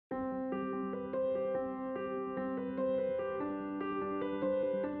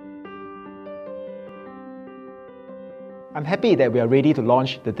I'm happy that we are ready to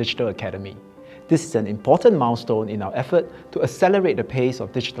launch the Digital Academy. This is an important milestone in our effort to accelerate the pace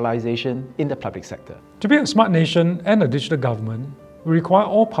of digitalization in the public sector. To be a smart nation and a digital government, we require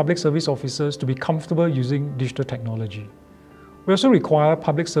all public service officers to be comfortable using digital technology. We also require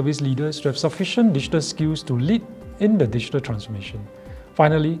public service leaders to have sufficient digital skills to lead in the digital transformation.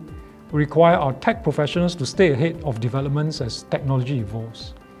 Finally, we require our tech professionals to stay ahead of developments as technology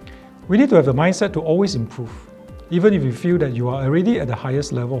evolves. We need to have the mindset to always improve, even if you feel that you are already at the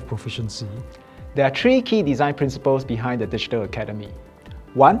highest level of proficiency. There are three key design principles behind the Digital Academy.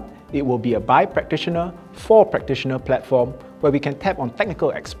 One, it will be a by practitioner, for practitioner platform where we can tap on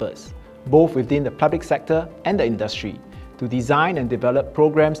technical experts, both within the public sector and the industry, to design and develop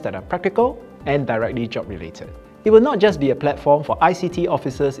programs that are practical and directly job-related. It will not just be a platform for ICT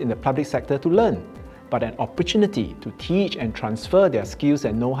officers in the public sector to learn, but an opportunity to teach and transfer their skills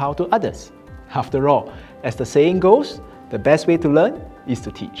and know-how to others. After all, as the saying goes, the best way to learn is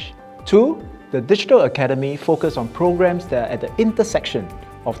to teach. Two, the Digital Academy focuses on programs that are at the intersection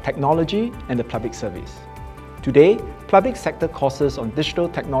of technology and the public service. Today, public sector courses on digital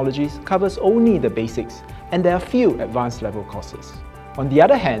technologies covers only the basics, and there are few advanced level courses. On the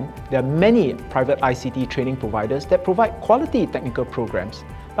other hand, there are many private ICT training providers that provide quality technical programs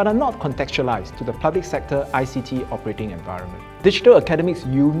but are not contextualized to the public sector ICT operating environment. Digital Academy's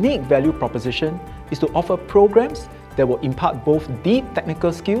unique value proposition is to offer programs that will impart both deep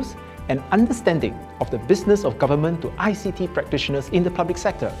technical skills and understanding of the business of government to ICT practitioners in the public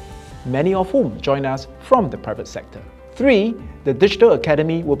sector, many of whom join us from the private sector. Three, the Digital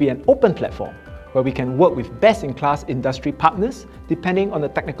Academy will be an open platform where we can work with best-in-class industry partners depending on the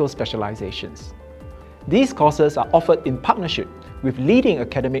technical specializations. These courses are offered in partnership with leading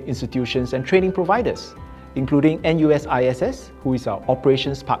academic institutions and training providers, including NUSISS, who is our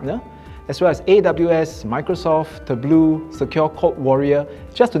operations partner, as well as AWS, Microsoft, Tableau, Secure Code Warrior,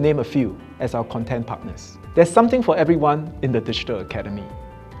 just to name a few, as our content partners. There's something for everyone in the Digital Academy.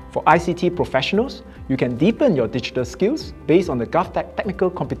 For ICT professionals, you can deepen your digital skills based on the GovTech Technical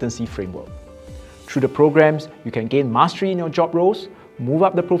Competency Framework. Through the programs, you can gain mastery in your job roles, move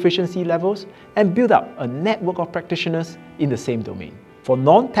up the proficiency levels, and build up a network of practitioners in the same domain. For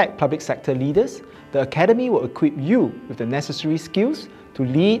non-tech public sector leaders, the Academy will equip you with the necessary skills to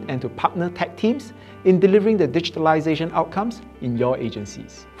lead and to partner tech teams in delivering the digitalization outcomes in your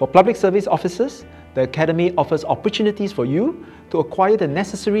agencies. For public service officers, the Academy offers opportunities for you to acquire the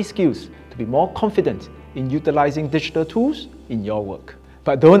necessary skills to be more confident in utilizing digital tools in your work.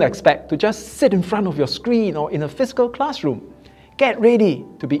 But don't expect to just sit in front of your screen or in a physical classroom. Get ready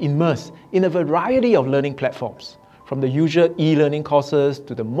to be immersed in a variety of learning platforms, from the usual e-learning courses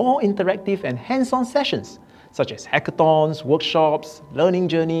to the more interactive and hands-on sessions, such as hackathons, workshops, learning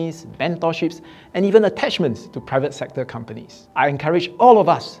journeys, mentorships, and even attachments to private sector companies. I encourage all of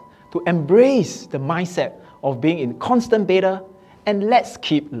us to embrace the mindset of being in constant beta, and let's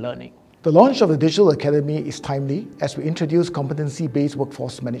keep learning. The launch of the Digital Academy is timely as we introduce competency-based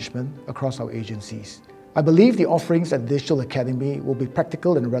workforce management across our agencies. I believe the offerings at the Digital Academy will be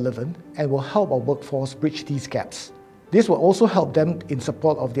practical and relevant and will help our workforce bridge these gaps. This will also help them in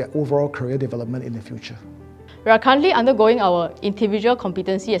support of their overall career development in the future. We are currently undergoing our individual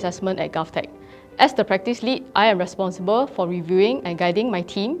competency assessment at GovTech. As the practice lead, I am responsible for reviewing and guiding my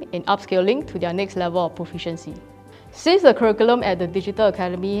team in upscaling to their next level of proficiency. Since the curriculum at the Digital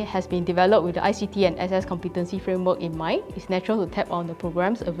Academy has been developed with the ICT and SS competency framework in mind, it's natural to tap on the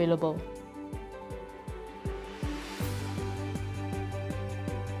programs available.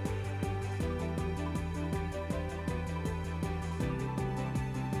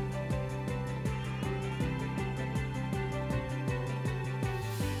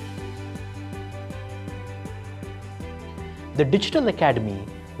 The Digital Academy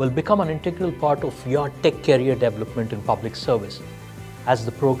will become an integral part of your tech career development in public service, as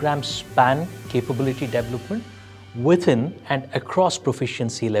the programs span capability development within and across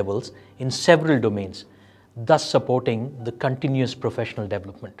proficiency levels in several domains, thus supporting the continuous professional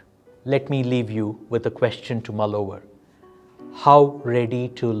development. Let me leave you with a question to mull over. How ready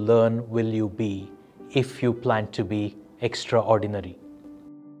to learn will you be if you plan to be extraordinary?